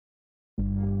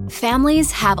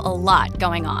Families have a lot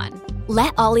going on.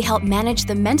 Let Ollie help manage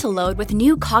the mental load with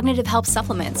new cognitive help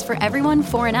supplements for everyone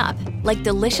 4 and up, like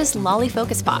delicious Lolly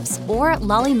Focus Pops or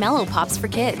Lolly Mellow Pops for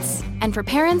kids. And for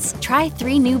parents, try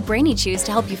 3 new Brainy Chews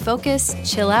to help you focus,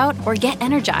 chill out, or get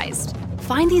energized.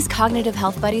 Find these cognitive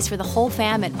health buddies for the whole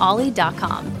fam at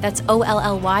ollie.com. That's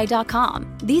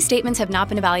OLLY.com. These statements have not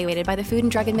been evaluated by the Food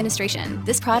and Drug Administration.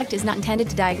 This product is not intended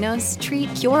to diagnose,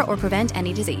 treat, cure, or prevent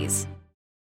any disease.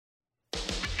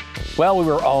 Well, we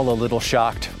were all a little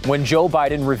shocked when Joe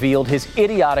Biden revealed his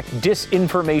idiotic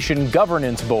Disinformation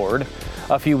Governance Board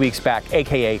a few weeks back,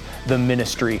 aka the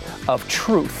Ministry of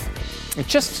Truth. It's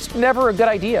just never a good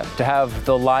idea to have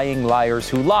the lying liars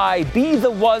who lie be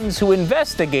the ones who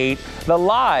investigate the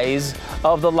lies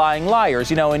of the lying liars.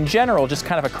 You know, in general, just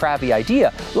kind of a crappy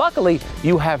idea. Luckily,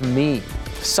 you have me,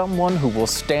 someone who will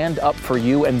stand up for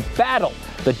you and battle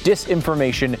the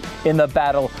disinformation in the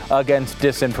battle against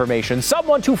disinformation.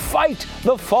 Someone to fight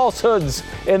the falsehoods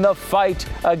in the fight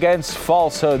against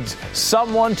falsehoods.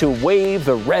 Someone to wave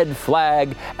the red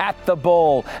flag at the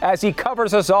bull as he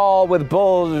covers us all with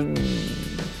bull.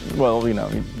 Well, you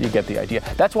know, you get the idea.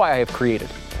 That's why I have created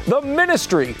the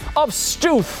Ministry of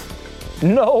Stewth.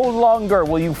 No longer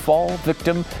will you fall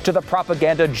victim to the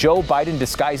propaganda Joe Biden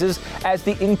disguises as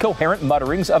the incoherent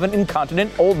mutterings of an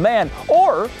incontinent old man,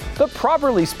 or the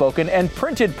properly spoken and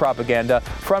printed propaganda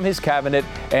from his cabinet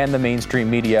and the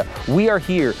mainstream media. We are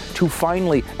here to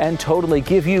finally and totally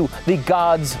give you the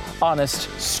God's honest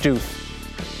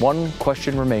stewth. One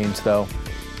question remains, though.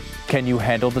 Can you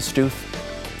handle the stewth?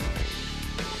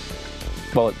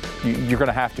 Well, you're going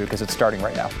to have to, because it's starting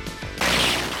right now.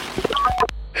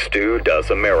 Stu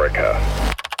Does America.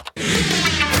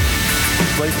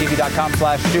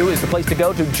 BlazeTV.com/Stu is the place to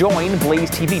go to join Blaze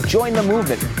TV. Join the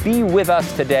movement. Be with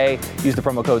us today. Use the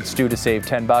promo code Stu to save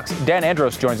 $10. Dan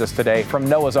Andros joins us today from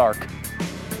Noah's Ark.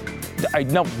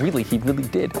 He really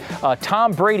did.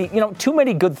 Tom Brady, too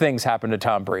many good things happened to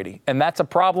Tom Brady, and that's a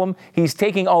problem. He's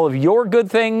taking all of your good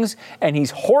things, and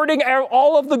he's hoarding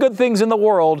all of the good things in the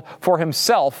world for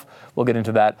himself. We'll get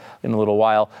into that in a little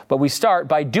while, but we start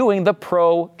by doing the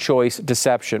pro-choice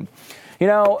deception.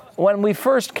 When we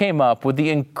first came up with the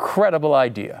incredible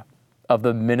idea of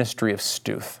the Ministry of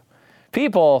Stewth,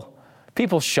 people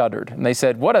shuddered, and they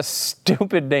said, what a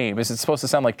stupid name. Is it supposed to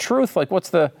sound like truth? Like, what's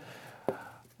the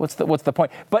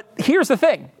point? But here's the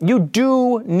thing. You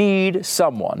do need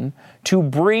someone to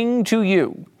bring to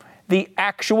you the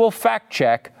actual fact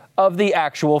check of the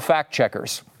actual fact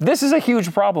checkers. This is a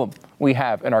huge problem we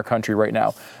have in our country right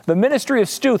now. The Ministry of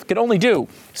Stewth can only do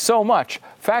so much.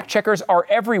 Fact checkers are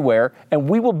everywhere, and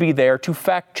we will be there to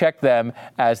fact check them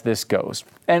as this goes.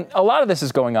 And a lot of this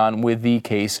is going on with the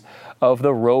case of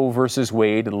the Roe versus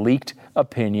Wade leaked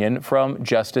opinion from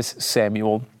Justice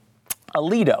Samuel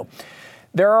Alito.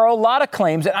 There are a lot of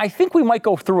claims, and I think we might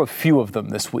go through a few of them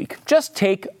this week. Just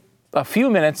take a few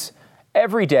minutes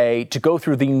every day to go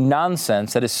through the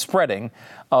nonsense that is spreading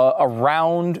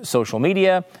around social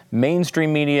media,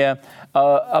 mainstream media,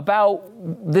 about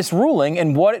this ruling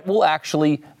and what it will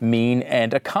actually mean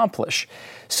and accomplish.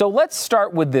 So let's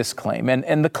start with this claim.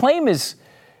 And the claim has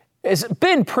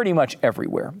been pretty much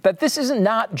everywhere, that this is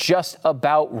not just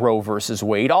about Roe versus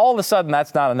Wade. All of a sudden,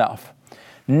 that's not enough.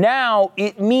 Now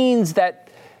it means that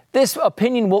this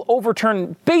opinion will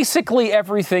overturn basically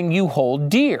everything you hold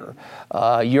dear.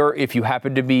 If you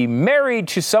happen to be married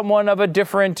to someone of a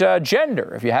different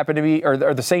gender, if you happen to be, or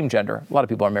the same gender, a lot of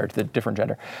people are married to the different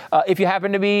gender. If you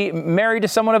happen to be married to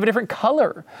someone of a different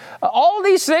color, all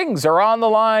these things are on the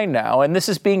line now, and this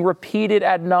is being repeated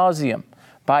ad nauseum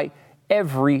by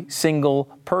every single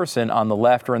person on the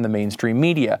left or in the mainstream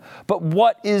media. But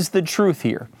what is the truth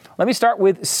here? Let me start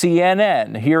with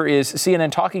CNN. Here is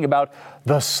CNN talking about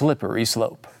the slippery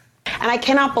slope. And I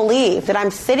cannot believe that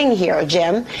I'm sitting here,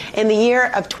 Jim, in the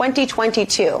year of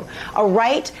 2022, a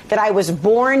right that I was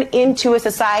born into a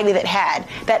society that had,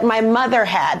 that my mother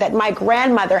had, that my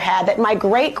grandmother had, that my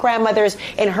great-grandmothers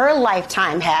in her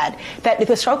lifetime had, that with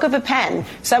the stroke of a pen,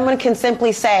 someone can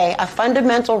simply say a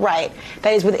fundamental right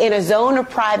that is within a zone of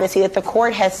privacy that the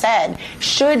court has said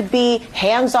should be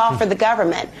hands-off for the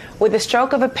government, with the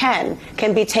stroke of a pen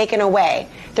can be taken away.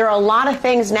 There are a lot of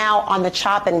things now on the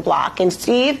chopping block. And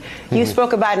Steve, you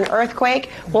spoke about an earthquake.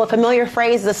 Well, a familiar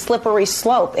phrase is a slippery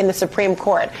slope in the Supreme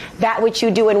Court. That which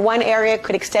you do in one area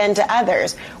could extend to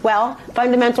others. Well,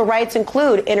 fundamental rights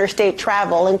include interstate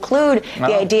travel, include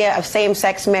the idea of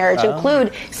same-sex marriage,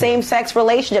 include same-sex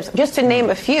relationships, just to name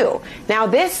a few. Now,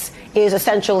 this is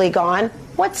essentially gone.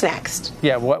 What's next?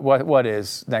 Yeah, what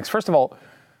is next? First of all,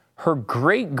 her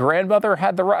great-grandmother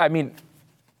had the right. I mean,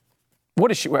 what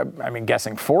is she? I mean,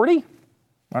 guessing 40?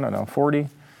 I don't know, 40.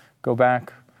 Go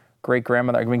back.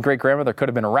 Great-grandmother. I mean, great-grandmother could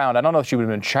have been around. I don't know if she would have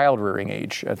been child-rearing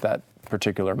age at that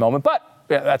particular moment. But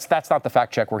yeah, that's not the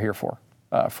fact check we're here for,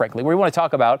 frankly. We want to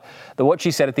talk about what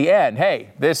she said at the end. Hey,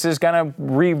 this is going to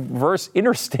reverse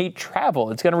interstate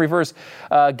travel. It's going to reverse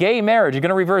gay marriage. It's going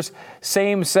to reverse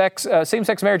same-sex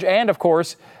marriage and, of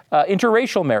course,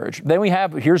 interracial marriage. Then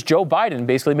here's Joe Biden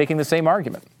basically making the same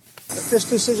argument. If this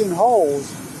decision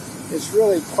holds, it's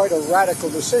really quite a radical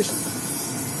decision.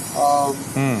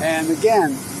 And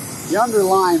again, the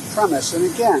underlying premise, and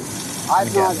again,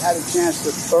 I've not had a chance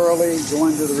to thoroughly go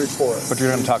into the report. But you're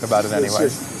going to talk about it anyway,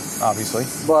 obviously.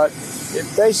 But it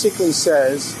basically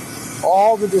says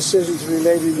all the decisions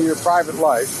relating to your private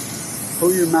life,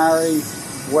 who you marry,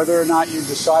 whether or not you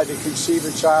decide to conceive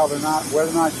a child or not,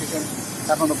 whether or not you can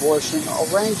have an abortion,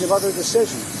 a range of other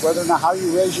decisions, whether or not how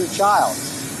you raise your child.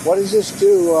 What does this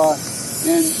do?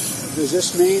 Does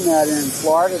this mean that in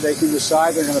Florida they can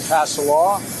decide they're going to pass a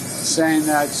law saying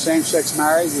that same-sex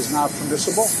marriage is not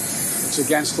permissible? It's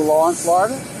against the law in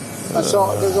Florida. And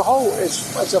so there's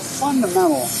it's a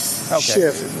fundamental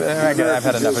shift. I've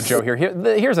had enough of Joe here.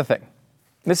 Here's the thing.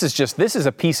 This is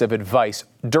a piece of advice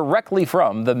directly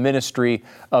from the Ministry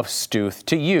of Stuth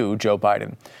to you, Joe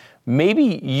Biden.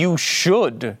 Maybe you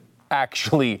should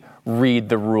actually read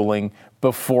the ruling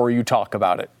before you talk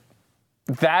about it.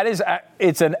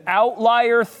 It's an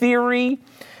outlier theory.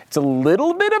 It's a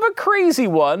little bit of a crazy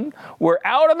one. We're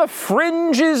out on the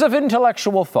fringes of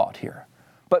intellectual thought here.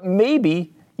 But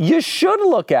maybe you should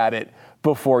look at it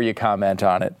before you comment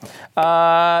on it.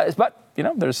 But,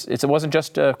 it wasn't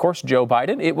just, of course, Joe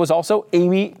Biden. It was also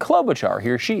Amy Klobuchar.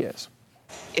 Here she is.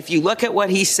 If you look at what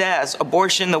he says,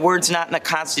 abortion, the word's not in the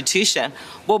Constitution.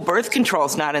 Well, birth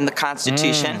control's not in the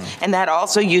Constitution. And that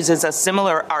also uses a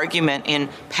similar argument in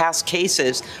past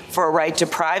cases for a right to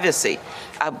privacy.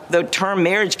 The term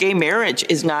gay marriage,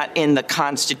 is not in the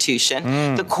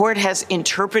Constitution. The court has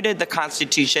interpreted the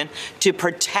Constitution to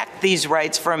protect these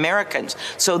rights for Americans.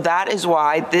 So that is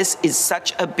why this is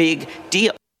such a big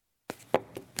deal.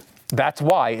 That's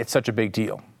why it's such a big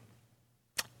deal.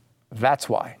 That's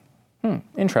why.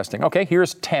 Interesting. Okay,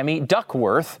 here's Tammy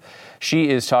Duckworth. She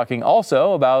is talking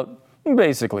also about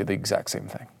basically the exact same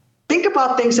thing. Think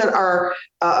about things that are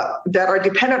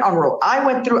dependent on rule. I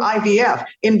went through IVF.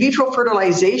 In vitro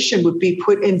fertilization would be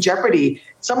put in jeopardy.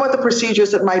 Some of the procedures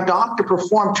that my doctor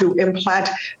performed to implant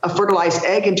a fertilized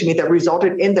egg into me that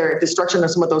resulted in their destruction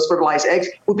of some of those fertilized eggs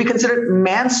would be considered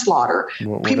manslaughter.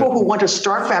 People who want to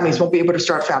start families won't be able to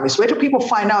start families. Wait till people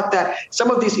find out that some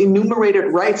of these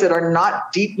enumerated rights that are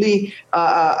not deeply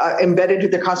embedded into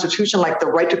the Constitution, like the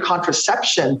right to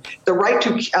contraception, the right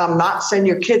to not send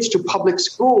your kids to public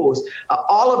schools,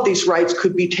 all of these rights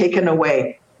could be taken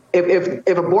away.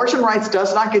 If abortion rights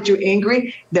does not get you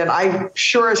angry, then I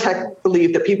sure as heck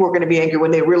believe that people are going to be angry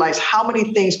when they realize how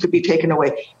many things could be taken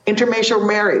away. Interracial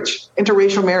marriage,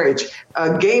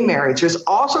 gay marriage. There's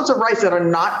all sorts of rights that are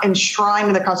not enshrined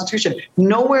in the Constitution.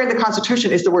 Nowhere in the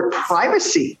Constitution is the word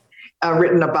privacy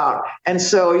written about. And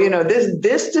so,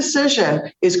 this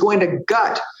decision is going to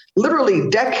gut literally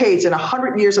decades and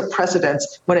 100 years of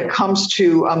precedence when it comes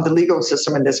to the legal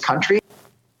system in this country.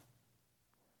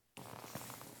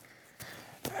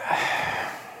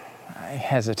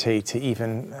 Hesitate to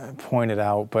even point it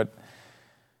out, but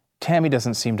Tammy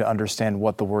doesn't seem to understand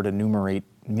what the word enumerate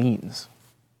means.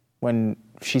 When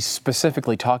she's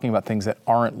specifically talking about things that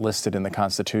aren't listed in the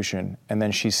Constitution, and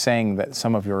then she's saying that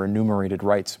some of your enumerated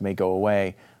rights may go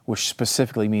away, which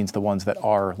specifically means the ones that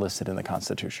are listed in the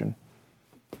Constitution.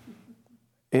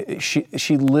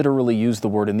 She literally used the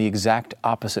word in the exact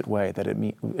opposite way that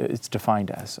it's defined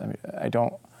as. I mean, I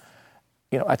don't,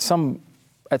 at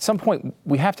some point,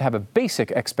 we have to have a basic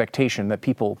expectation that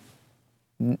people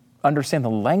understand the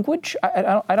language.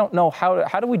 I don't know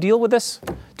how do we deal with this?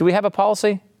 Do we have a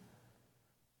policy?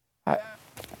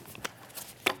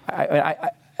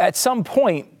 At some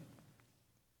point,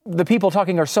 the people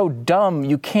talking are so dumb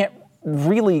you can't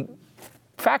really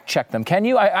fact check them, can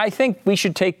you? I think we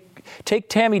should take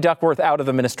Tammy Duckworth out of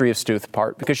the Ministry of Stuth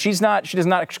part because she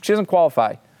doesn't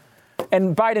qualify,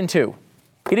 and Biden too.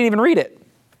 He didn't even read it.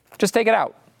 Just take it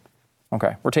out.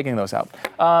 Okay, we're taking those out.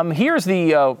 Here's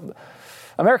the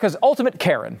America's ultimate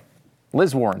Karen,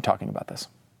 Liz Warren, talking about this.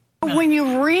 When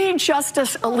you read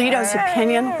Justice Alito's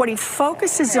opinion, what he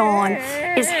focuses on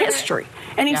is history.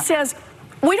 And he says,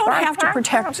 we don't have to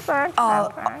protect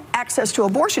access to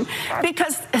abortion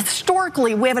because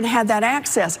historically we haven't had that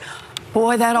access.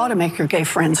 Boy, that ought to make your gay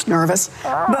friends nervous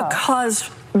because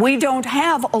We don't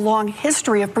have a long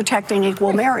history of protecting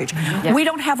equal marriage. Yeah. We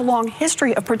don't have a long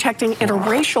history of protecting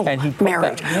interracial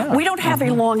marriage. We don't have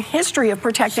a long history of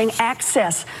protecting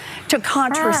access to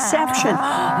contraception.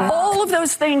 All of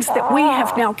those things that we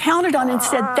have now counted on and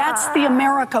said, that's the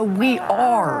America we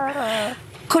are,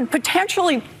 could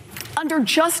potentially, under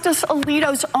Justice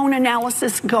Alito's own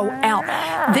analysis, go out.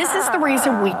 This is the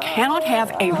reason we cannot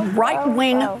have a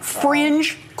right-wing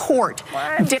fringe court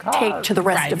dictate to the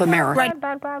rest of America.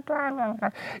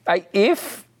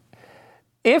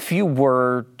 If you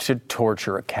were to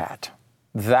torture a cat,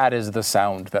 that is the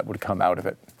sound that would come out of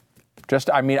it.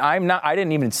 I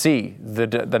didn't even see the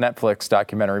Netflix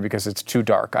documentary because it's too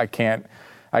dark. I can't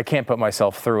put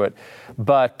myself through it.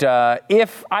 But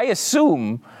if I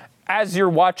assume, as you're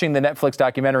watching the Netflix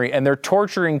documentary and they're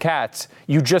torturing cats,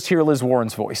 you just hear Liz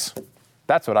Warren's voice.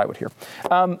 That's what I would hear.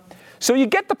 So you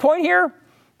get the point here?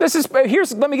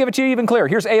 Let me give it to you even clearer.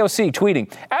 Here's AOC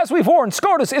tweeting, as we've warned,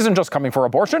 SCOTUS isn't just coming for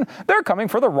abortion, they're coming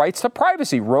for the rights to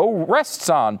privacy Roe rests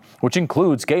on, which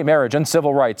includes gay marriage and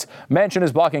civil rights. Manchin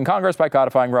is blocking Congress by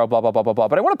codifying Roe, blah, blah, blah, blah, blah.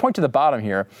 But I want to point to the bottom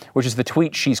here, which is the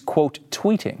tweet she's, quote,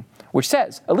 tweeting, which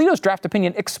says, Alito's draft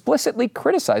opinion explicitly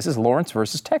criticizes Lawrence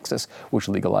versus Texas, which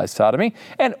legalized sodomy,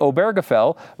 and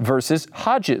Obergefell versus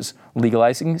Hodges,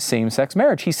 legalizing same-sex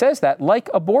marriage. He says that, like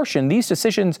abortion, these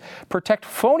decisions protect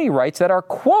phony rights that are,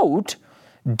 quote,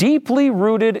 deeply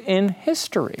rooted in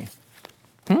history.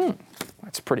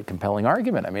 That's a pretty compelling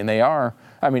argument.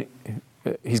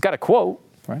 He's got a quote,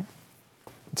 right?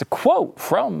 It's a quote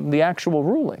from the actual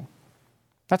ruling.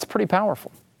 That's pretty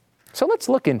powerful. So let's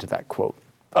look into that quote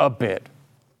a bit,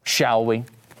 shall we?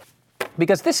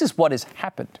 Because this is what has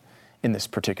happened in this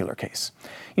particular case.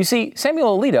 You see,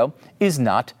 Samuel Alito is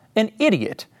not an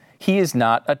idiot. He is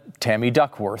not a Tammy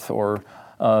Duckworth or,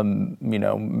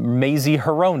 Mazie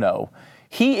Hirono.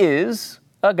 He is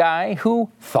a guy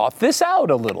who thought this out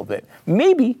a little bit.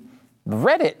 Maybe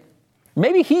read it.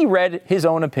 Maybe he read his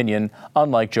own opinion,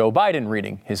 unlike Joe Biden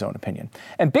reading his own opinion.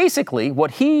 And basically,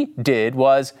 what he did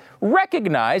was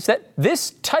recognize that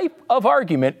this type of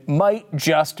argument might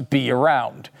just be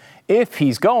around. If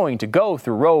he's going to go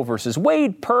through Roe versus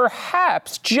Wade,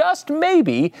 perhaps, just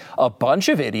maybe, a bunch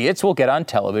of idiots will get on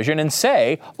television and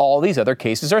say all these other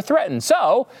cases are threatened.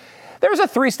 So there's a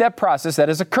three-step process that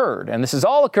has occurred, and this has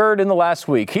all occurred in the last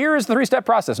week. Here's the three-step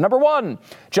process. Number one,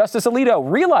 Justice Alito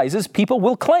realizes people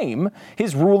will claim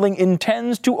his ruling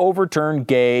intends to overturn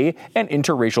gay and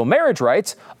interracial marriage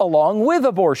rights along with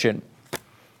abortion.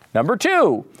 Number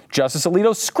two, Justice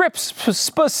Alito scripts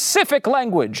specific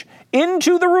language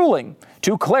into the ruling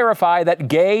to clarify that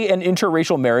gay and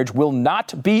interracial marriage will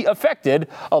not be affected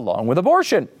along with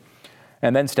abortion.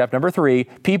 And then step number three,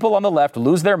 people on the left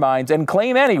lose their minds and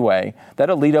claim anyway that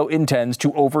Alito intends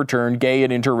to overturn gay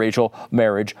and interracial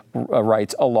marriage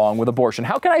rights along with abortion.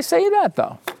 How can I say that,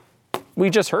 though? We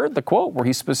just heard the quote where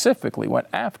he specifically went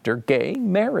after gay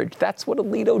marriage. That's what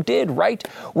Alito did, right?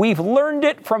 We've learned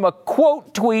it from a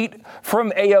quote tweet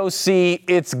from AOC.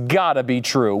 It's gotta be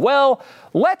true. Well,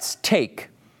 let's take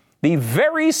the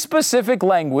very specific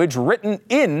language written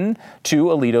into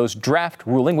Alito's draft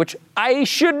ruling, which I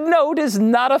should note is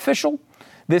not official.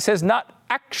 This has not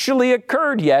actually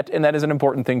occurred yet, and that is an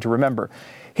important thing to remember.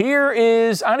 I'm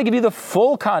going to give you the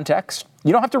full context.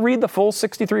 You don't have to read the full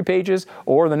 63 pages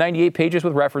or the 98 pages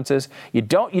with references. You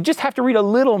just have to read a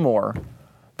little more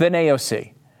than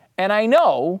AOC. And I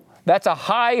know that's a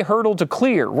high hurdle to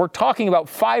clear. We're talking about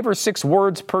 5 or 6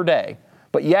 words per day.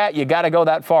 But yeah, you got to go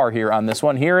that far here on this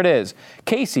one. Here it is.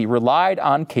 Casey relied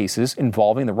on cases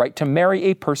involving the right to marry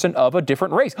a person of a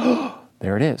different race.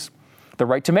 There it is. The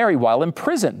right to marry while in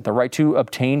prison, the right to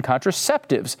obtain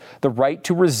contraceptives, the right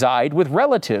to reside with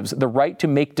relatives, the right to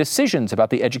make decisions about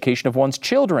the education of one's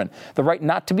children, the right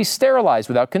not to be sterilized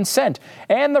without consent,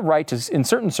 and the right to, in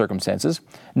certain circumstances,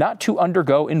 not to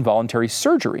undergo involuntary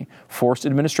surgery, forced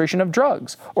administration of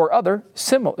drugs, or other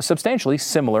substantially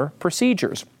similar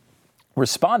procedures.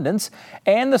 Respondents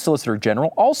and the Solicitor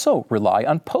General also rely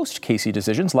on post-Casey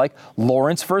decisions like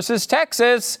Lawrence versus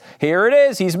Texas. Here it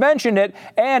is. He's mentioned it.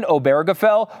 And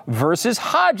Obergefell versus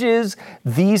Hodges.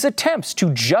 These attempts to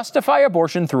justify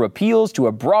abortion through appeals to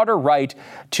a broader right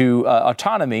to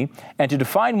autonomy and to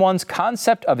define one's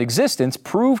concept of existence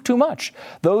prove too much.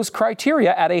 Those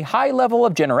criteria at a high level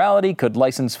of generality could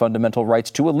license fundamental rights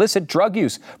to illicit drug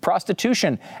use,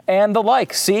 prostitution, and the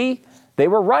like. See, they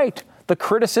were right. The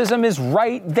criticism is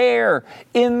right there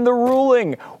in the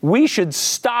ruling. We should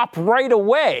stop right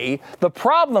away. The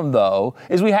problem, though,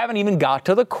 is we haven't even got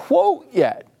to the quote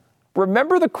yet.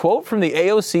 Remember the quote from the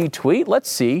AOC tweet? Let's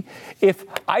see if,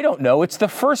 I don't know, it's the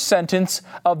first sentence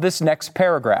of this next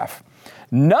paragraph.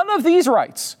 None of these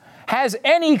rights has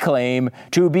any claim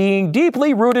to being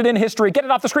deeply rooted in history. Get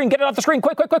it off the screen,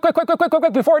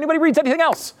 quick, before anybody reads anything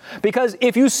else. Because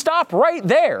if you stop right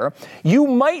there, you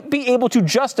might be able to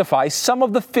justify some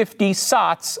of the 50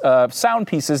 sound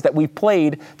pieces that we've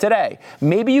played today.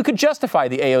 Maybe you could justify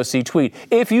the AOC tweet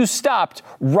if you stopped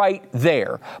right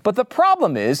there. But the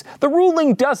problem is, the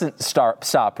ruling doesn't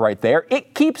stop right there.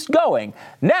 It keeps going.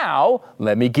 Now,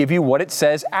 let me give you what it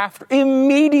says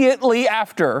immediately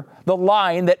after the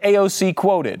line that AOC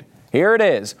quoted. Here it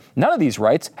is. None of these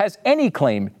rights has any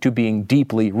claim to being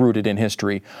deeply rooted in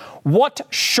history. What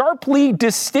sharply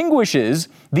distinguishes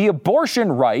the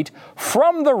abortion right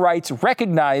from the rights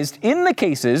recognized in the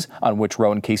cases on which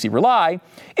Roe and Casey rely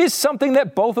is something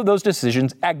that both of those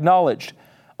decisions acknowledged.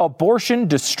 Abortion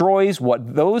destroys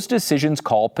what those decisions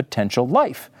call potential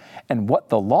life, and what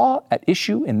the law at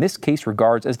issue in this case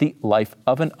regards as the life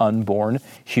of an unborn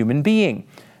human being.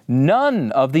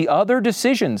 None of the other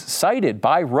decisions cited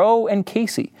by Roe and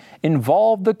Casey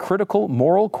involve the critical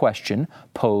moral question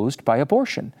posed by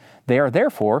abortion. They are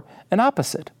therefore an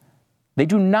opposite. They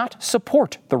do not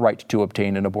support the right to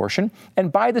obtain an abortion,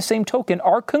 and by the same token,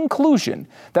 our conclusion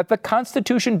that the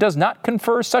Constitution does not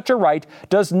confer such a right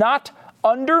does not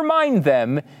undermine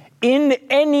them in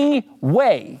any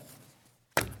way.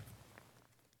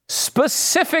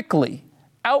 Specifically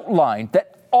outlined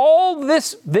that all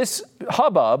this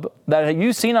hubbub that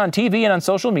you've seen on TV and on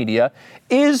social media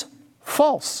is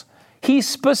false. He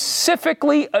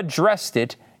specifically addressed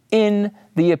it in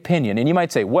the opinion. And you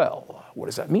might say, well, what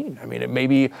does that mean? I mean,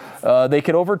 maybe they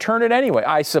could overturn it anyway.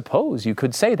 I suppose you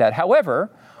could say that. However,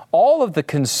 all of the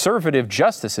conservative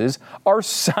justices are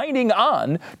signing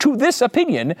on to this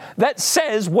opinion that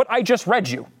says what I just read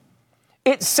you.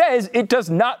 It says it does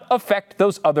not affect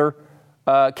those other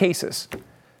cases.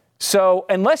 So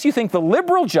unless you think the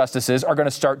liberal justices are going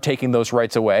to start taking those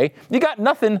rights away, you got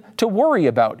nothing to worry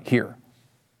about here.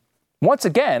 Once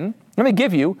again, let me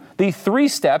give you the 3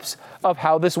 steps of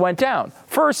how this went down.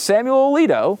 First, Samuel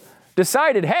Alito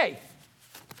decided, hey,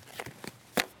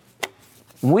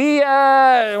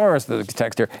 where's the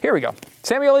text here? Here we go.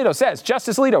 Samuel Alito says,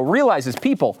 Justice Alito realizes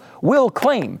people will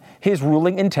claim his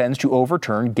ruling intends to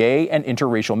overturn gay and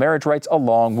interracial marriage rights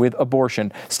along with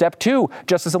abortion. Step 2,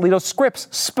 Justice Alito scripts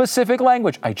specific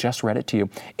language, I just read it to you,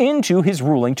 into his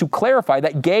ruling to clarify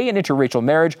that gay and interracial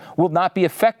marriage will not be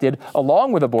affected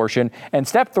along with abortion. And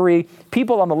step 3,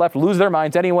 people on the left lose their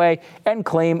minds anyway and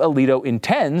claim Alito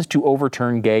intends to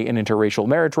overturn gay and interracial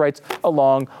marriage rights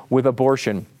along with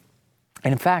abortion.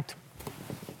 And in fact,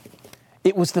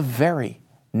 it was the very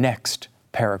next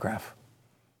paragraph.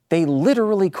 They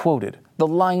literally quoted the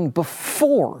line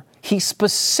before he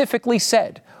specifically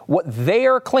said what they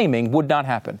are claiming would not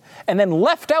happen, and then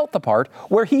left out the part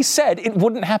where he said it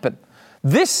wouldn't happen.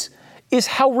 This is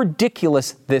how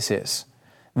ridiculous this is.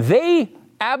 They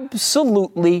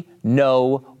absolutely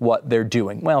know what they're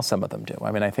doing. Well, some of them do. I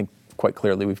mean, I think quite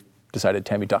clearly we've decided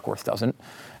Tammy Duckworth doesn't.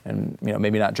 And,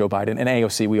 maybe not Joe Biden. And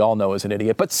AOC, we all know, is an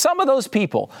idiot. But some of those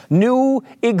people knew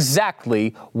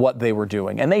exactly what they were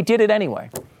doing, and they did it anyway.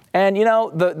 And,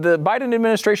 the Biden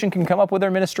administration can come up with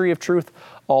their ministry of truth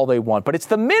all they want. But it's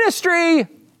the ministry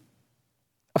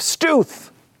of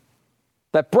Stuth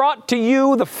that brought to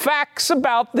you the facts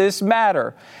about this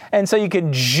matter. And so you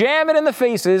can jam it in the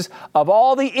faces of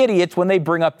all the idiots when they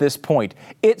bring up this point.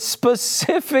 It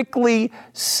specifically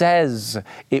says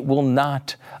it will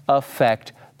not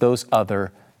affect those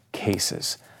other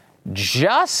cases.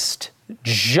 Just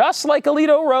like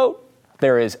Alito wrote,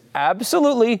 there is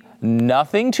absolutely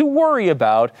nothing to worry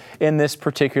about in this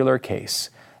particular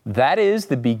case. That is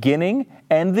the beginning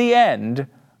and the end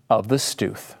of the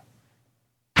Stuth.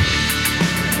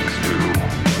 Stu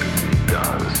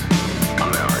does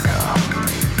America.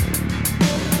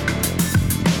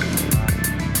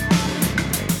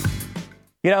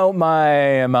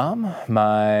 My mom,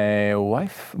 my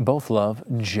wife both love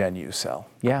Genucel.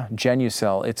 Yeah,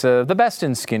 Genucel. It's the best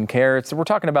in skincare. We're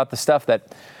talking about the stuff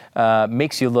that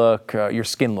makes you look, your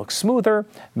skin look smoother,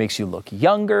 makes you look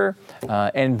younger,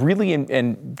 and really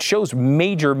and shows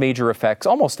major effects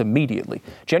almost immediately.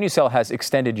 Genucel has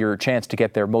extended your chance to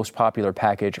get their most popular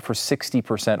package for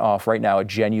 60% off right now at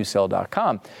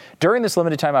Genucel.com. During this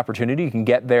limited time opportunity, you can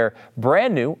get their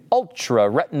brand new Ultra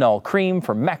Retinol Cream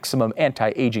for maximum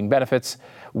anti-aging benefits.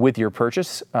 With your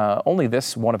purchase, only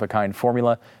this one-of-a-kind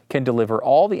formula can deliver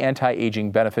all the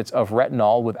anti-aging benefits of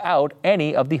retinol without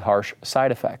any of the harsh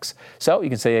side effects. So you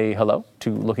can say hello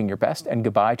to looking your best and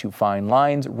goodbye to fine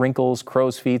lines, wrinkles,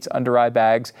 crow's feet, under-eye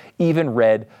bags, even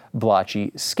red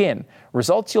blotchy skin.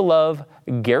 Results you'll love,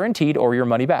 guaranteed, or your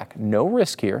money back. No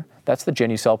risk here. That's the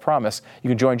Genucel promise. You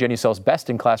can join Genucel's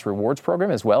best-in-class rewards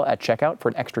program as well at checkout for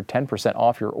an extra 10%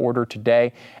 off your order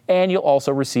today. And you'll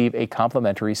also receive a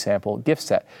complimentary sample gift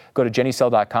set. Go to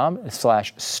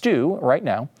Genucel.com/stew right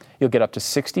now. You'll get up to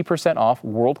 60% off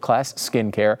world-class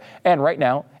skincare. And right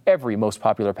now, every most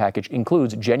popular package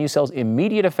includes Genucel's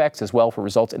immediate effects as well for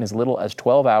results in as little as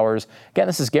 12 hours. Again,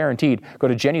 this is guaranteed. Go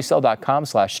to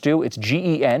Genucel.com/stew. It's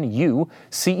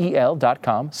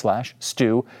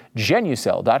GENUCEL.com/stew.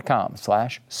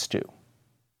 Genucel.com/stew.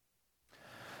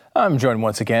 I'm joined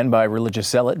once again by religious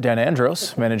zealot Dan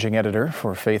Andros, managing editor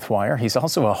for FaithWire. He's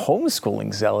also a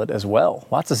homeschooling zealot as well.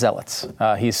 Lots of zealots.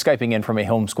 He's Skyping in from a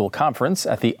homeschool conference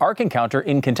at the Ark Encounter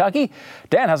in Kentucky.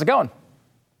 Dan, how's it going?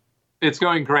 It's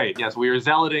going great. Yes, we are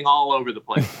zealoting all over the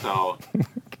place. So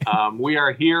we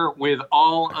are here with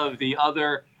all of the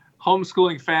other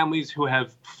homeschooling families who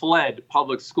have fled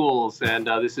public schools, and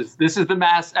this is the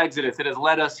mass exodus. It has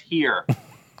led us here.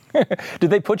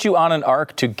 Did they put you on an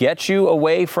ark to get you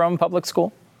away from public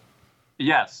school?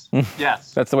 Yes.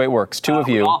 Yes. That's the way it works. Two of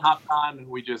you. We all hopped on, and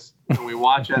we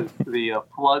watch as the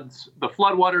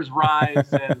floodwaters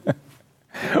rise, and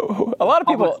a lot of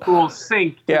people schools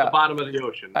sink to the bottom of the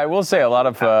ocean. I will say a lot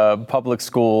of public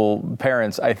school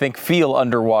parents, I think, feel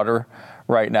underwater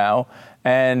right now.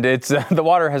 And it's the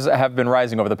water have been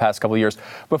rising over the past couple of years.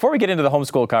 Before we get into the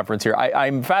homeschool conference here,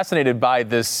 I'm fascinated by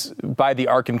the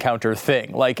Ark Encounter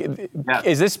thing. Like,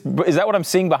 is that what I'm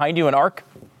seeing behind you, an Ark?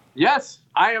 Yes,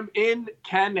 I am in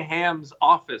Ken Ham's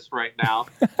office right now,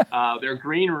 their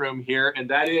green room here, and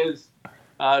that is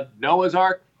Noah's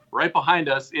Ark right behind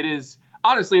us. It is,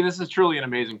 honestly, this is truly an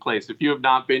amazing place. If you have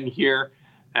not been here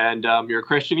and you're a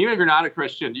Christian, even if you're not a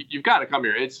Christian, you've got to come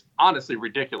here. It's honestly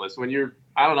ridiculous when you're,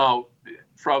 I don't know,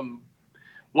 from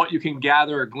what you can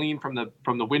gather or glean from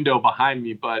the window behind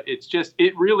me, but it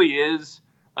really is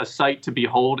a sight to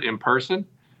behold in person.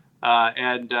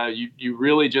 And you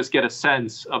really just get a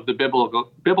sense of the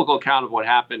biblical account of what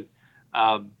happened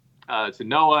to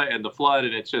Noah and the flood,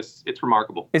 and it's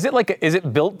remarkable. Is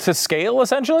it built to scale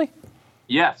essentially?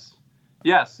 Yes,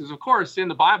 because of course in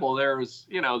the Bible there is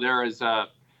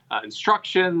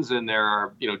instructions and there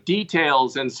are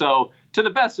details, and so to the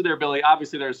best of their ability,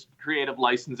 obviously there's creative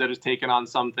license that is taken on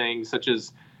some things, such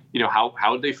as how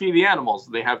would they feed the animals?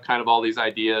 They have kind of all these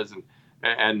ideas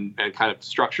and kind of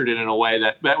structured it in a way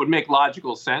that would make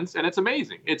logical sense. And it's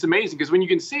amazing. It's amazing because when you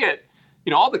can see it,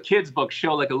 all the kids' books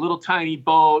show like a little tiny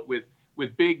boat with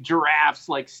big giraffes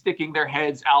like sticking their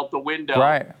heads out the window.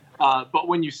 Right. But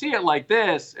when you see it like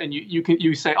this, and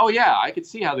you say, oh yeah, I could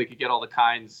see how they could get all the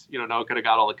kinds. Noah could have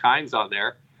got all the kinds on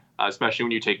there, especially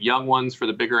when you take young ones for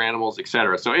the bigger animals, et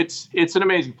cetera. So it's an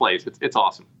amazing place. It's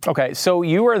awesome. Okay, so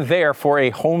you were there for a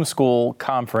homeschool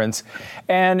conference,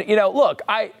 and look,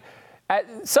 at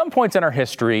some points in our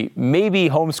history, maybe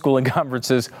homeschooling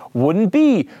conferences wouldn't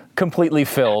be completely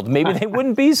filled. Maybe they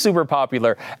wouldn't be super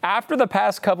popular. After the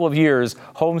past couple of years,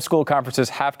 homeschool conferences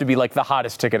have to be like the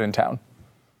hottest ticket in town.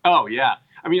 Oh, yeah.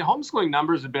 I mean, homeschooling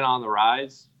numbers have been on the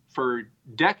rise for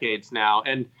decades now.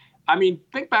 And I mean,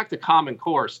 think back to Common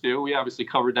Core, Stu. We obviously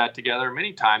covered that together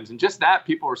many times. And just that,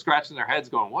 people were scratching their heads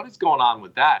going, what is going on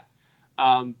with that?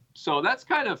 So that's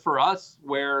kind of for us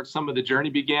where some of the journey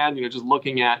began, just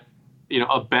looking at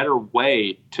a better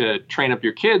way to train up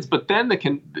your kids. But then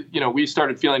we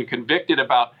started feeling convicted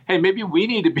about, hey, maybe we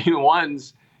need to be the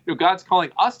ones, God's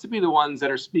calling us to be the ones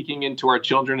that are speaking into our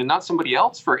children and not somebody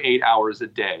else for 8 hours a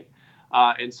day.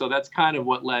 And so that's kind of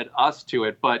what led us to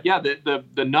it. But yeah,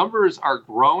 the numbers are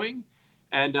growing.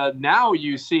 And now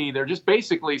you see they're just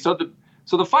basically, so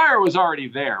the fire was already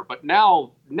there, but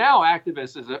now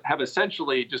activists have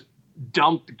essentially just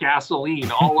dumped gasoline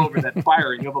all over that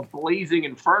fire, and you have a blazing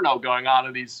inferno going on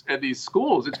in these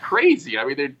schools. It's crazy. I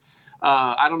mean,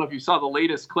 I don't know if you saw the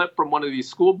latest clip from one of these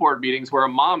school board meetings where a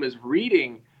mom is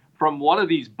reading from one of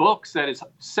these books that is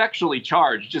sexually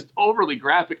charged, just overly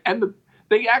graphic, and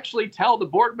they actually tell the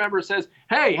board member, says,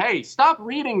 hey, stop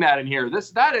reading that in here.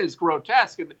 That is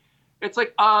grotesque. And it's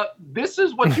like, this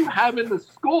is what you have in the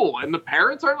school, and the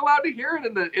parents aren't allowed to hear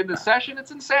it in the session.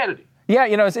 It's insanity. Yeah,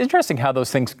 it's interesting how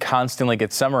those things constantly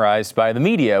get summarized by the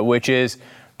media, which is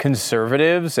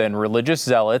conservatives and religious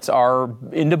zealots are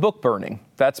into book burning.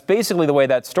 That's basically the way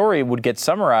that story would get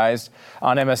summarized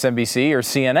on MSNBC or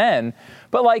CNN.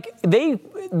 But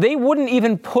they wouldn't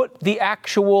even put the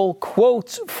actual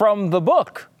quotes from the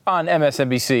book on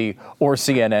MSNBC or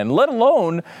CNN, let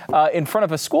alone in front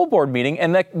of a school board meeting,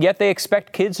 and yet they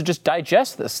expect kids to just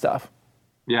digest this stuff.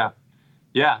 Yeah.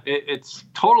 Yeah, it's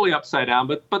totally upside down,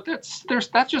 but that's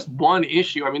just one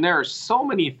issue. I mean, there are so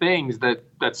many things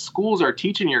that schools are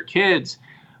teaching your kids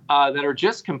that are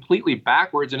just completely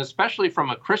backwards, and especially from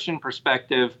a Christian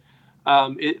perspective,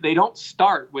 they don't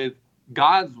start with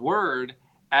God's word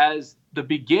as the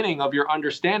beginning of your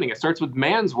understanding. It starts with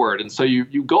man's word, and so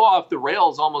you go off the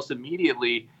rails almost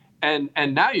immediately, and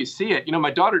now you see it. You know,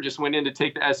 my daughter just went in to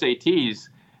take the SATs,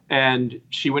 and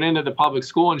she went into the public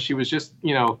school, and she was just,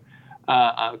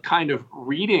 kind of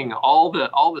reading all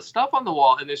the stuff on the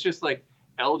wall, and it's just like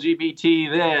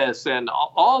LGBT this and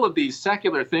all of these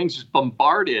secular things just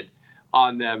bombarded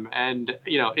on them. And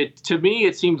to me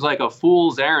it seems like a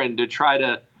fool's errand to try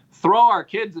to throw our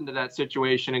kids into that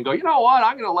situation and go, you know what,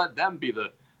 I'm going to let them be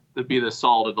the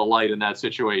salt of the light in that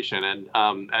situation.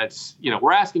 And it's,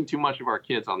 we're asking too much of our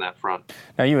kids on that front.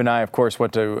 Now, you and I, of course,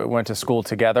 went to school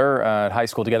together, high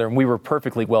school together, and we were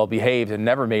perfectly well behaved and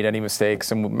never made any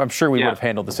mistakes. And I'm sure we would have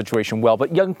handled the situation well.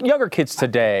 But younger kids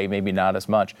today, maybe not as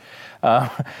much.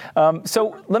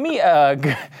 So let me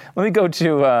go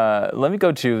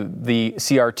to the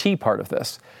CRT part of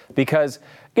this, because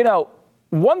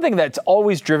one thing that's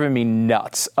always driven me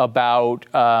nuts about,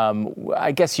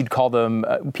 I guess you'd call them,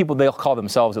 they'll call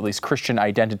themselves at least Christian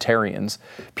identitarians,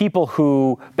 people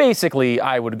who basically,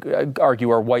 I would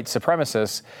argue, are white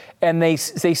supremacists, and they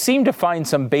seem to find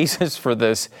some basis for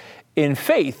this in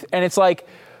faith. And it's like,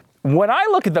 when I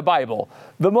look at the Bible,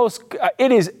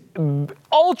 it is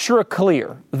ultra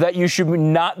clear that you should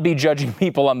not be judging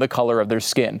people on the color of their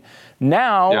skin.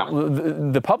 Now,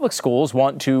 the public schools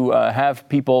want to have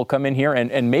people come in here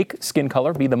and make skin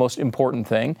color be the most important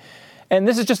thing. And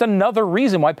this is just another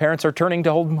reason why parents are turning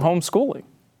to homeschooling.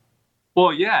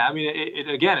 Well, yeah. I mean,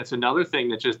 it's another thing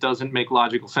that just doesn't make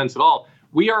logical sense at all.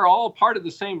 We are all part of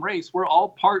the same race. We're all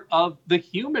part of the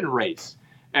human race.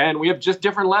 And we have just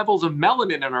different levels of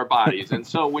melanin in our bodies. And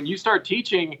so when you start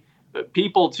teaching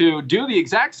people to do the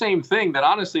exact same thing that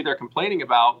honestly they're complaining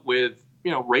about with,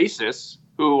 racists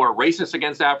who are racist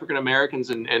against African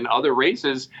Americans and other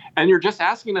races, and you're just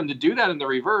asking them to do that in the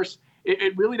reverse,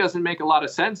 it really doesn't make a lot of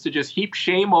sense to just heap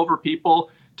shame over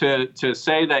people, to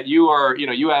say that you are,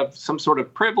 you have some sort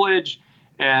of privilege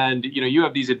and, you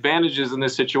have these advantages in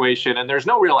this situation, and there's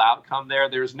no real outcome there.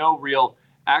 There's no real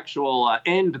actual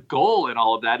end goal in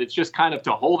all of that. It's just kind of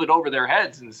to hold it over their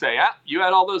heads and say, you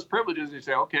had all those privileges. And you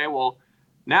say, okay, well,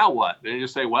 now what? And you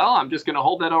just say, well, I'm just going to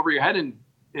hold that over your head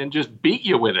and just beat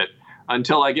you with it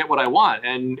until I get what I want.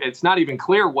 And it's not even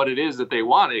clear what it is that they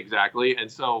want exactly. And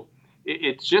so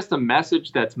it's just a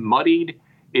message that's muddied.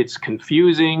 It's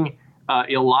confusing,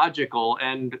 illogical.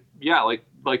 And yeah,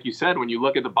 like you said, when you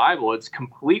look at the Bible, it's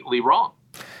completely wrong.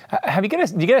 Do you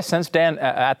get a sense, Dan,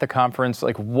 at the conference,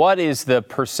 like what is the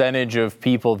percentage of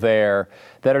people there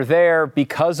that are there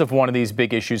because of one of these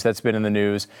big issues that's been in the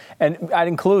news? And I'd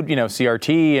include,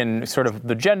 CRT and sort of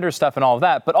the gender stuff and all of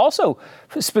that, but also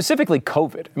specifically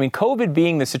COVID. I mean, COVID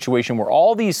being the situation where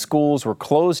all these schools were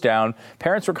closed down,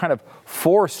 parents were kind of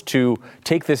forced to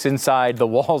take this inside the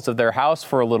walls of their house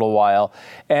for a little while,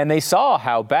 and they saw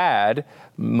how bad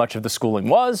much of the schooling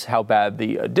was, how bad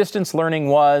the distance learning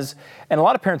was, and a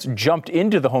lot of parents jumped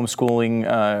into the homeschooling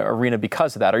arena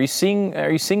because of that. Are you seeing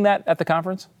that at the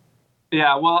conference?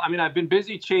 Yeah, well, I mean, I've been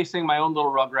busy chasing my own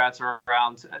little rugrats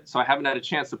around, so I haven't had a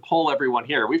chance to poll everyone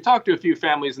here. We've talked to a few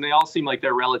families, and they all seem like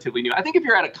they're relatively new. I think if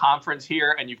you're at a conference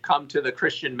here and you've come to the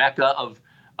Christian Mecca of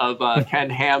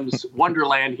Ken Ham's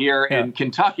Wonderland here in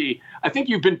Kentucky, I think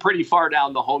you've been pretty far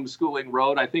down the homeschooling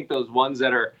road. I think those ones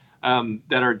that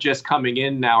are just coming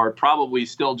in now are probably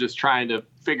still just trying to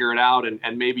figure it out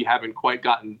and maybe haven't quite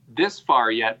gotten this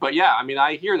far yet. But yeah, I mean,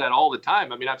 I hear that all the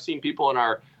time. I mean, I've seen people in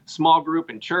our small group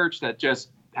in church that just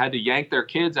had to yank their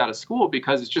kids out of school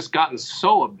because it's just gotten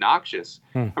so obnoxious.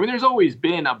 I mean, there's always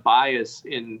been a bias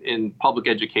in public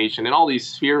education and all these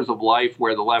spheres of life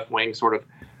where the left wing sort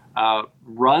of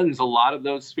runs a lot of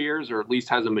those spheres, or at least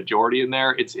has a majority in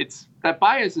there. It's that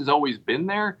bias has always been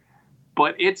there.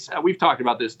 But we've talked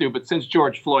about this too, but since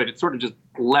George Floyd, it sort of just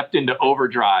leapt into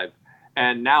overdrive.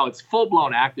 And now it's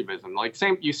full-blown activism. Like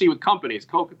same you see with companies,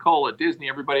 Coca-Cola, Disney,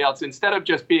 everybody else. Instead of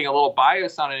just being a little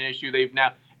biased on an issue, they've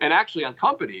now, and actually on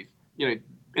companies,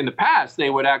 in the past, they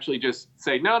would actually just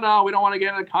say, no, we don't want to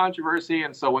get into controversy.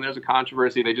 And so when there's a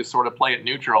controversy, they just sort of play it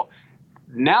neutral.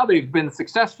 Now they've been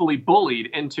successfully bullied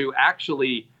into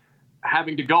actually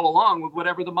having to go along with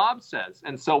whatever the mob says.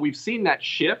 And so we've seen that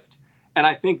shift. And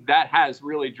I think that has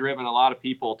really driven a lot of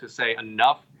people to say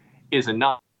enough is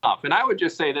enough. And I would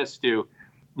just say this, Stu,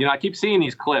 I keep seeing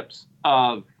these clips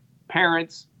of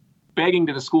parents begging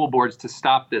to the school boards to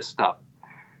stop this stuff.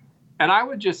 And I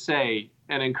would just say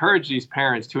and encourage these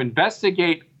parents to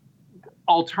investigate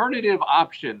alternative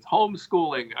options,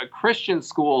 homeschooling, a Christian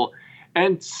school,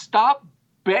 and stop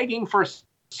begging for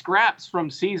scraps from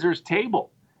Caesar's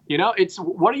table.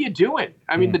 What are you doing?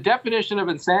 I mean, the definition of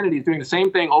insanity is doing the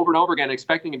same thing over and over again,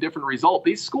 expecting a different result.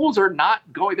 These schools are not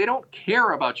going, they don't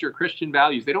care about your Christian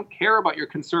values. They don't care about your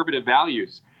conservative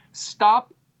values.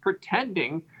 Stop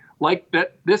pretending like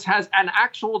that this has an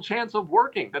actual chance of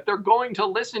working, that they're going to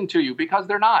listen to you, because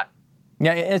they're not.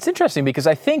 Yeah, it's interesting because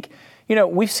I think,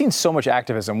 we've seen so much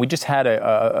activism. We just had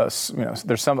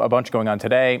there's a bunch going on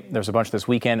today. There's a bunch this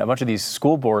weekend, a bunch of these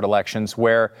school board elections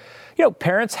where,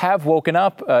 parents have woken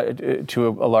up to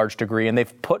a large degree, and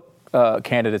they've put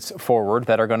candidates forward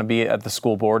that are going to be at the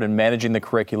school board and managing the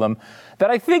curriculum that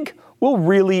I think will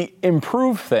really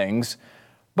improve things.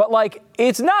 But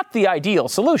it's not the ideal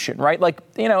solution, right?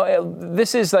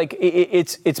 This is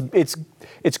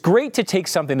it's great to take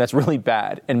something that's really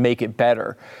bad and make it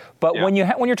better. But when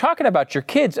you're talking about your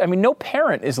kids, I mean, no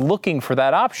parent is looking for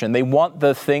that option. They want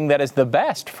the thing that is the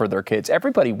best for their kids.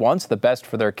 Everybody wants the best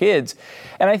for their kids.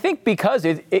 And I think because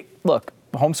look,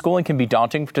 homeschooling can be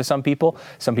daunting to some people.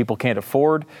 Some people can't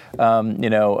afford,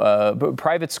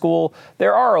 private school.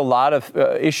 There are a lot of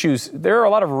issues. There are a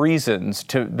lot of reasons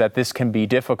that this can be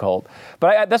difficult.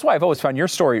 But that's why I've always found your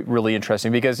story really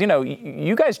interesting, because,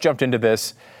 you guys jumped into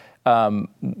this,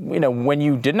 when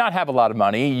you did not have a lot of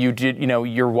money. You did,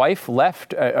 your wife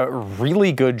left a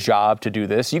really good job to do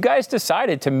this. You guys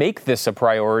decided to make this a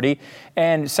priority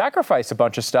and sacrifice a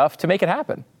bunch of stuff to make it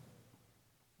happen.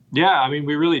 Yeah, I mean,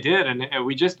 we really did. And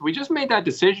we just made that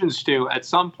decision, Stu, at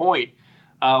some point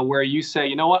where you say,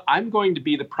 you know what, I'm going to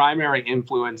be the primary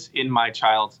influence in my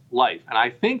child's life. And I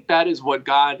think that is what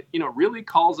God, really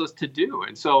calls us to do.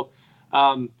 And so,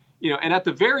 and at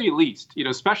the very least,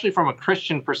 especially from a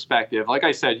Christian perspective, like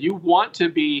I said, you want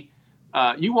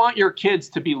your kids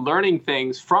to be learning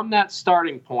things from that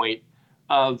starting point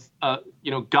of,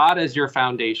 God as your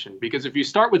foundation. Because if you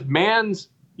start with man's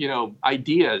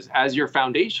ideas as your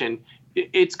foundation,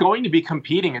 it's going to be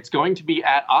competing. It's going to be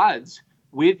at odds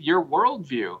with your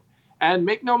worldview. And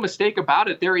make no mistake about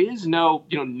it, there is no,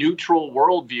 neutral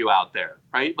worldview out there,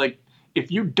 right?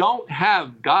 If you don't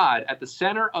have God at the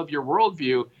center of your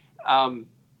worldview,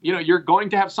 you're going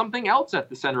to have something else at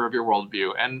the center of your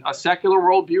worldview. And a secular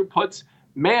worldview puts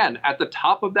man at the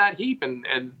top of that heap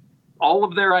and all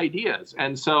of their ideas.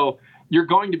 And so you're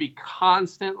going to be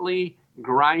constantly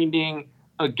grinding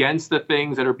against the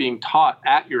things that are being taught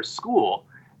at your school.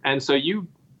 And so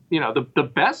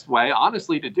the best way,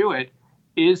 honestly, to do it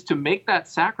is to make that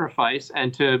sacrifice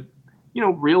and to,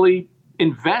 really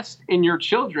invest in your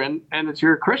children. And if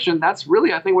you're a Christian, that's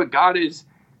really, I think, what God is,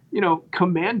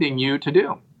 commanding you to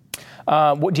do.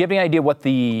 Do you have any idea what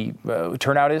the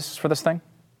turnout is for this thing?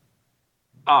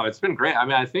 Oh, it's been great. I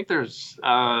mean, I think there's,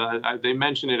 they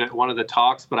mentioned it at one of the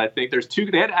talks, but I think there's two.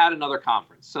 They had to add another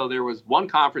conference. So there was one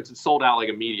conference that sold out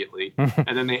immediately,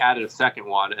 and then they added a second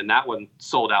one, and that one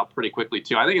sold out pretty quickly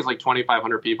too. I think it's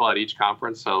 2,500 people at each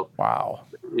conference. So wow,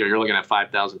 you're looking at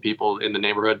 5,000 people in the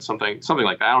neighborhood, something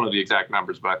like that. I don't know the exact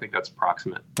numbers, but I think that's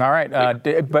approximate. All right,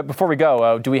 but before we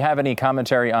go, do we have any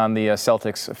commentary on the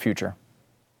Celtics' future?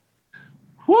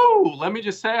 Woo! Let me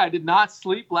just say, I did not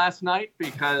sleep last night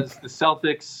because the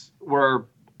Celtics were,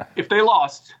 if they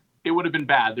lost, it would have been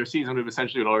bad. Their season would have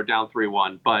essentially been down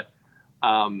 3-1. But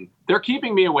they're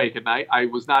keeping me awake at night. I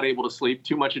was not able to sleep.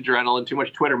 Too much adrenaline, too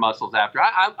much Twitter muscles after.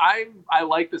 I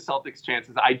like the Celtics'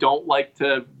 chances. I don't like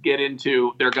to get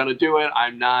into they're going to do it.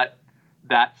 I'm not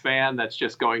that fan that's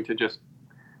just going to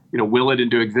will it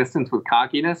into existence with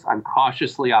cockiness. I'm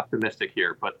cautiously optimistic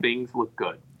here, but things look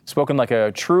good. Spoken like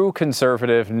a true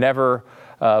conservative, never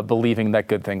believing that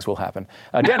good things will happen.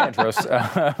 Dan Andros,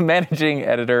 managing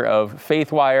editor of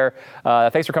FaithWire.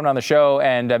 Thanks for coming on the show,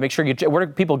 and make sure where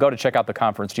do people go to check out the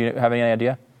conference? Do you have any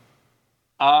idea?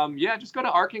 Yeah, just go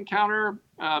to Ark Encounter.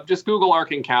 Just Google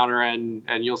Ark Encounter,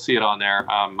 and you'll see it on there.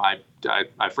 I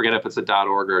forget if it's a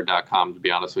 .org or .com, to be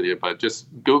honest with you, but just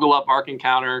Google up Ark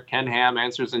Encounter, Ken Ham,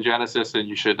 Answers in Genesis, and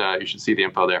you should see the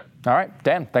info there. All right,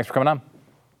 Dan, thanks for coming on.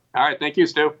 All right. Thank you,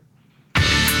 Stu.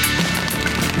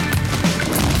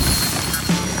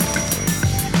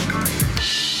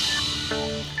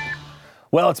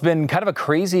 Well, it's been kind of a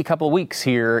crazy couple of weeks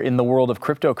here in the world of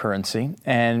cryptocurrency.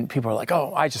 And people are like,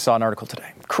 oh, I just saw an article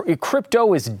today.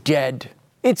 Crypto is dead.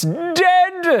 It's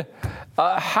dead.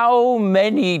 How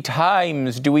many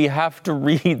times do we have to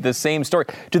read the same story?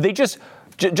 Do they just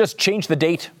change the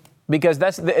date? Because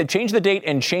change the date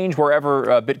and change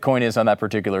wherever Bitcoin is on that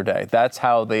particular day. That's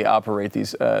how they operate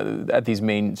these at these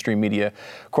mainstream media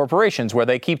corporations, where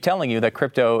they keep telling you that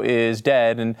crypto is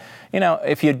dead. And,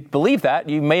 if you believe that,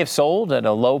 you may have sold at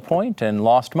a low point and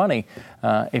lost money.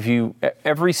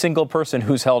 Every single person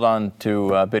who's held on to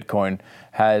Bitcoin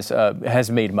has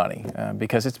made money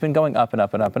because it's been going up and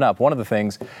up and up and up. One of the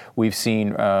things we've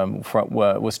seen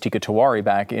was Teeka Tiwari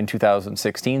back in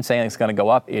 2016 saying it's going to go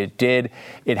up. It did.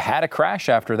 It had a crash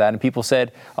after that, and people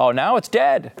said, "Oh, now it's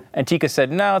dead." And Teeka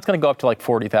said, "No, it's going to go up to like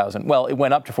 40,000." Well, it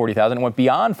went up to 40,000. It went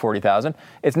beyond 40,000.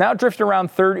 It's now drifted around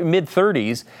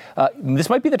mid-30s. This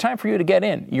might be the time for you to get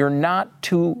in. You're not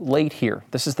too late here.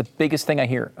 This is the biggest thing I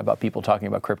hear about people talking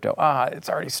about crypto. It's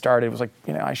already started. It was like,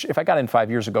 if I got in 5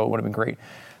 years ago, it would have been great.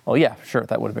 Well, yeah, sure,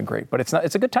 that would have been great. But it's not.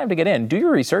 It's a good time to get in. Do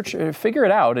your research, figure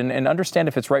it out, and understand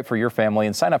if it's right for your family,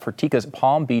 and sign up for Teeka's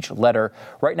Palm Beach letter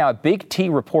right now at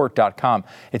BigTReport.com.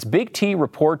 It's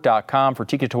BigTReport.com for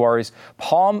Teeka Tiwari's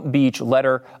Palm Beach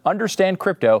letter. Understand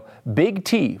crypto,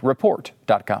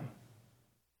 BigTReport.com.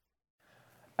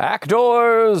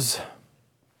 Actors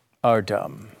are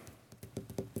dumb.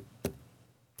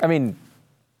 I mean,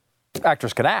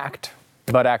 actors can act,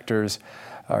 but actors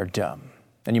are dumb.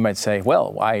 And you might say,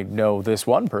 well, I know this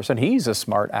one person. He's a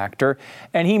smart actor,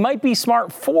 and he might be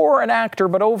smart for an actor,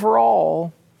 but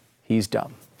overall, he's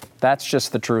dumb. That's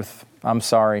just the truth. I'm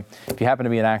sorry. If you happen to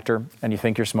be an actor and you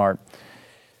think you're smart,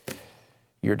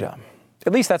 you're dumb.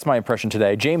 At least that's my impression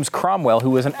today. James Cromwell,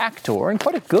 who is an actor, and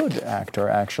quite a good actor,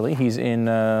 actually. He's in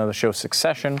the show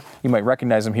Succession. You might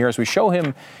recognize him here as we show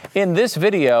him in this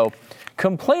video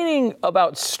complaining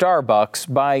about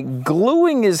Starbucks by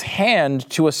gluing his hand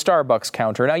to a Starbucks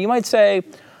counter. Now, you might say,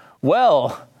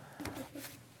 well,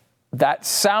 that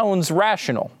sounds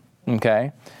rational,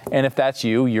 okay? And if that's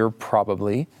you, you're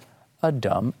probably a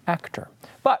dumb actor.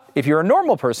 But if you're a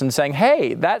normal person saying,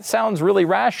 hey, that sounds really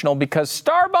rational because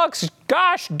Starbucks,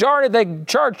 gosh darn it, they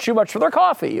charge too much for their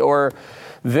coffee, or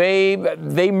they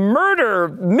murder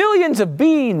millions of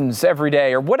beans every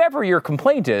day, or whatever your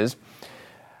complaint is.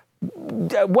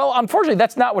 Well, unfortunately,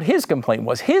 that's not what his complaint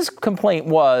was. His complaint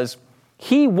was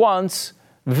he wants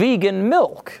vegan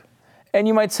milk. And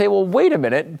you might say, well, wait a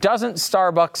minute, doesn't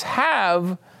Starbucks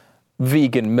have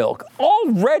vegan milk?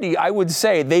 Already, I would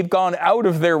say they've gone out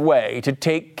of their way to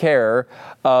take care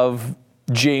of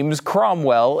James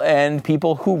Cromwell and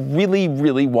people who really,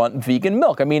 really want vegan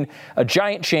milk. I mean, a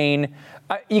giant chain,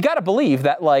 you got to believe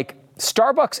that, like,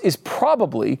 Starbucks is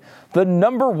probably the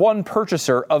 #1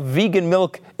 purchaser of vegan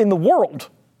milk in the world,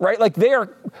 right? Like, they are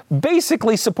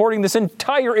basically supporting this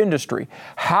entire industry.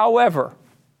 However,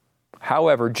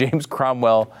 James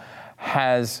Cromwell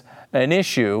has an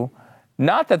issue.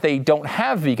 Not that they don't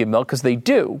have vegan milk, because they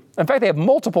do. In fact, they have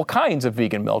multiple kinds of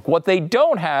vegan milk. What they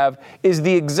don't have is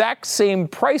the exact same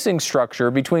pricing structure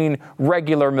between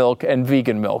regular milk and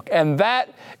vegan milk. And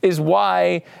that is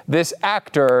why this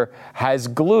actor has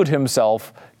glued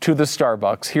himself to the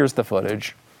Starbucks. Here's the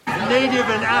footage. Native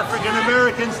and African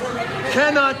Americans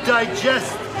cannot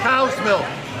digest cow's milk.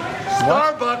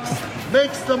 Starbucks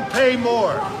makes them pay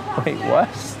more. Wait,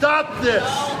 what? Stop this.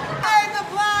 Save the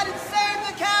blood and save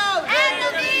the cows. And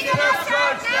the vegan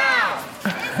upcharge now.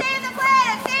 And save the blood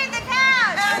and save the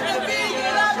cows. And the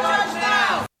vegan upcharge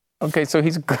now. Okay, so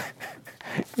he's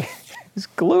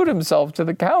glued himself to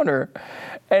the counter.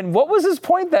 And what was his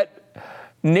point? That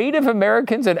Native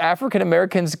Americans and African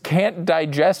Americans can't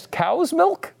digest cow's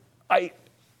milk? I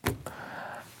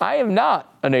am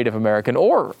not a Native American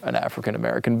or an African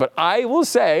American, but I will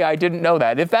say I didn't know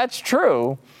that. If that's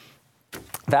true,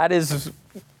 that is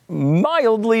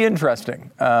mildly interesting,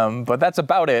 but that's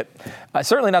about it.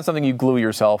 Certainly not something you glue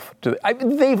yourself to.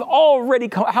 They've already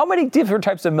how many different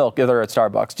types of milk are there at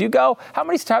Starbucks? Do you go? How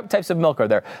many types of milk are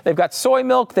there? They've got soy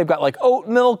milk. They've got like oat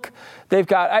milk. They've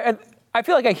got. I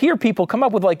feel like I hear people come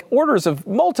up with like orders of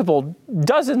multiple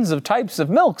dozens of types of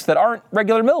milks that aren't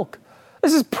regular milk.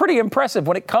 This is pretty impressive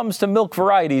when it comes to milk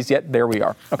varieties, yet there we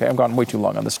are. Okay, I've gone way too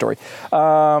long on this story.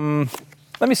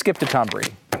 Let me skip to Tom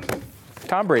Brady.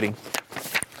 Tom Brady.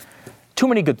 Too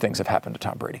many good things have happened to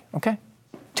Tom Brady, okay?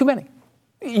 Too many.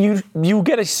 You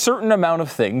get a certain amount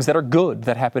of things that are good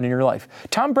that happen in your life.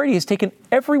 Tom Brady has taken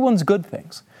everyone's good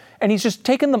things, and he's just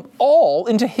taken them all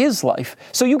into his life,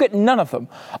 so you get none of them.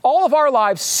 All of our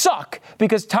lives suck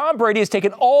because Tom Brady has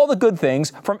taken all the good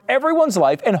things from everyone's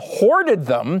life and hoarded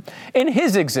them in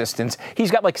his existence.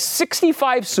 He's got like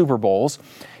 65 Super Bowls.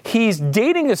 He's married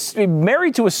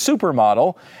to a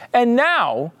supermodel, and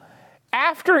now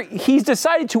after he's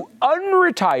decided to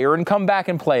unretire and come back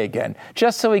and play again,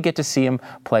 just so we get to see him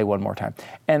play one more time.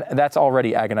 And that's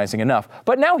already agonizing enough.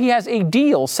 But now he has a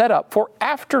deal set up for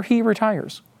after he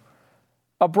retires.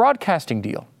 A broadcasting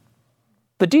deal.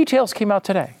 The details came out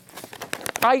today.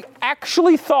 I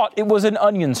actually thought it was an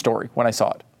Onion story when I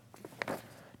saw it.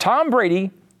 Tom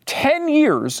Brady, 10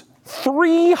 years,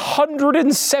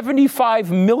 $375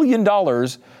 million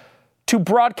to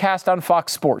broadcast on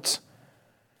Fox Sports.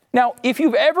 Now, if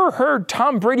you've ever heard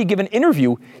Tom Brady give an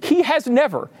interview, he has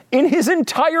never, in his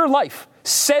entire life,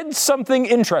 said something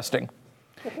interesting.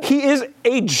 He is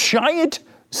a giant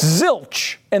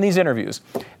zilch in these interviews.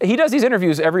 He does these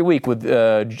interviews every week with,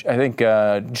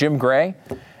 Jim Gray,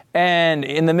 and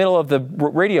in the middle of the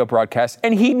radio broadcast,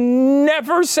 and he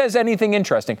never says anything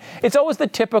interesting. It's always the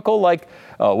typical, like,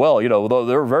 oh, well,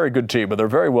 they're a very good team, but they're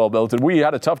very well built, and we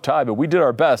had a tough time, and we did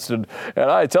our best, and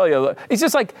I tell you, it's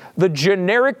just like the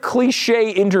generic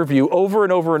cliche interview over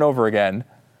and over and over again.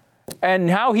 And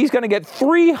now he's going to get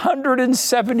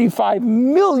 $375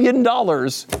 million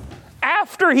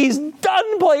after he's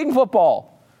done playing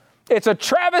football. It's a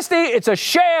travesty, it's a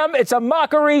sham, it's a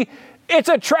mockery, it's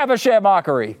a Travis-sham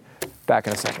mockery. Back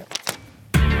in a second.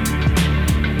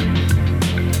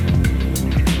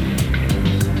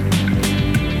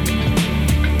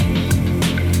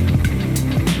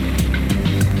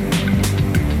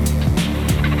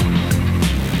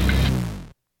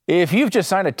 If you've just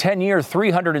signed a 10-year,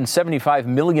 $375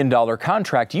 million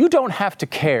contract, you don't have to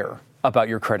care about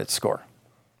your credit score.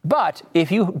 But if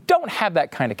you don't have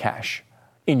that kind of cash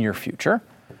in your future,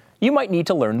 you might need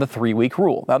to learn the 3-week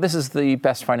rule. Now, this is the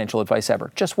best financial advice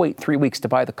ever. Just wait 3 weeks to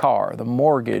buy the car, the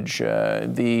mortgage,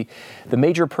 the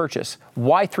major purchase.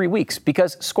 Why 3 weeks?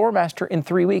 Because ScoreMaster in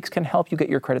 3 weeks can help you get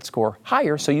your credit score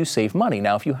higher so you save money.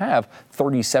 Now, if you have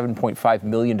 $37.5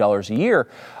 million a year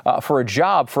for a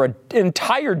job for an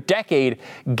entire decade,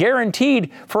 guaranteed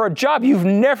for a job you've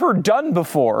never done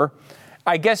before,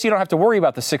 I guess you don't have to worry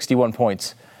about the 61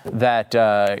 points that,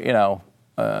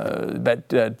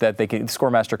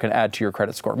 ScoreMaster can add to your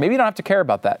credit score. Maybe you don't have to care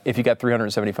about that if you got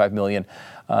 $375 million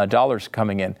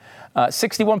coming in.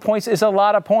 61 points is a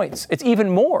lot of points. It's even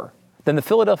more than the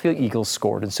Philadelphia Eagles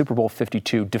scored in Super Bowl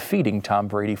 52, defeating Tom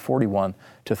Brady 41-33.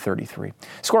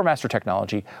 ScoreMaster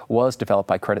technology was developed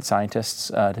by credit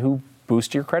scientists who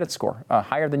boost your credit score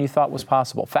higher than you thought was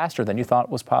possible, faster than you thought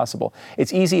was possible.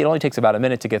 It's easy. It only takes about a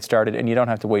minute to get started, and you don't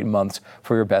have to wait months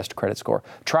for your best credit score.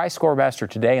 Try ScoreMaster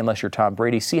today, unless you're Tom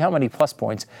Brady. See how many plus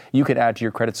points you can add to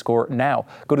your credit score now.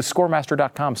 Go to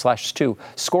scoremaster.com/Stu.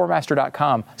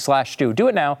 Scoremaster.com/Stu. Do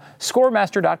it now.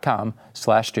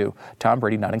 Scoremaster.com/Stu. Tom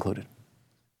Brady not included.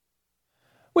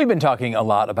 We've been talking a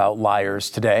lot about liars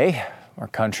today. Our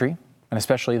country, and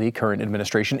especially the current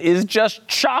administration, is just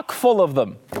chock full of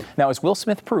them. Now, as Will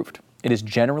Smith proved, it is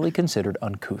generally considered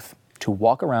uncouth to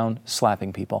walk around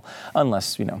slapping people,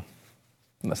 unless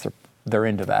they're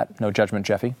into that. No judgment,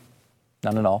 Jeffy.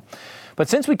 None at all. But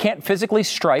since we can't physically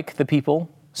strike the people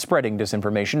spreading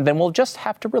disinformation, then we'll just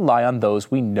have to rely on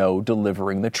those we know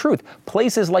delivering the truth.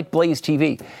 Places like Blaze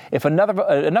TV. If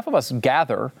enough of us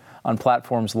gather on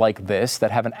platforms like this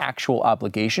that have an actual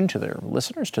obligation to their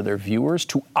listeners, to their viewers,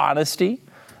 to honesty,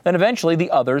 then eventually the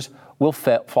others will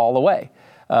fall away.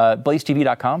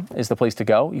 BlazeTV.com is the place to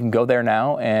go. You can go there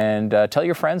now and tell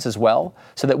your friends as well,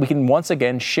 so that we can once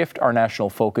again shift our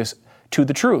national focus to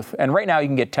the truth. And right now you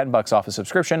can get $10 off a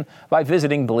subscription by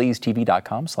visiting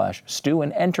BlazeTV.com/Stu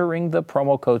and entering the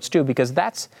promo code Stu, because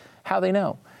that's how they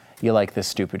know you like this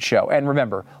stupid show. And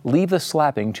remember, leave the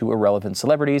slapping to irrelevant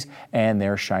celebrities and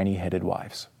their shiny-headed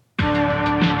wives.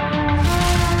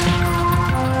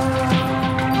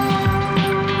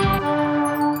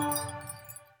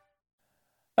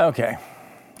 Okay,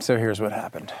 so here's what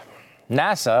happened.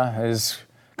 NASA has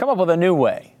come up with a new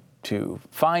way to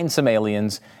find some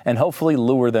aliens and hopefully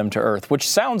lure them to Earth, which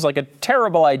sounds like a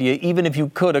terrible idea even if you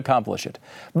could accomplish it.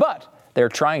 But they're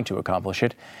trying to accomplish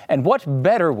it, and what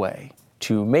better way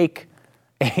to make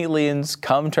aliens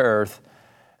come to Earth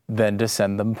than to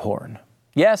send them porn?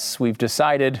 Yes, we've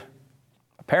decided,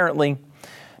 apparently,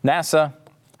 NASA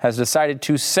has decided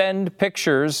to send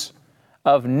pictures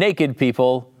of naked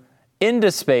people into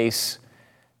space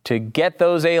to get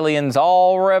those aliens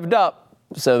all revved up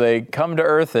so they come to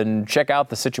Earth and check out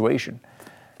the situation.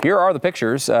 Here are the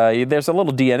pictures. There's a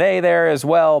little DNA there as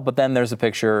well, but then there's a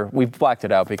picture. We've blacked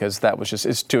it out because that was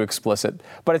it's too explicit.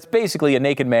 But it's basically a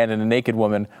naked man and a naked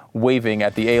woman waving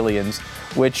at the aliens,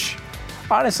 which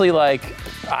honestly, I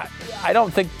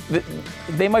don't think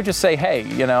they might just say, hey,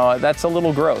 that's a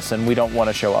little gross and we don't want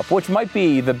to show up, which might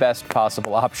be the best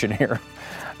possible option here.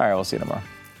 All right, we'll see you tomorrow.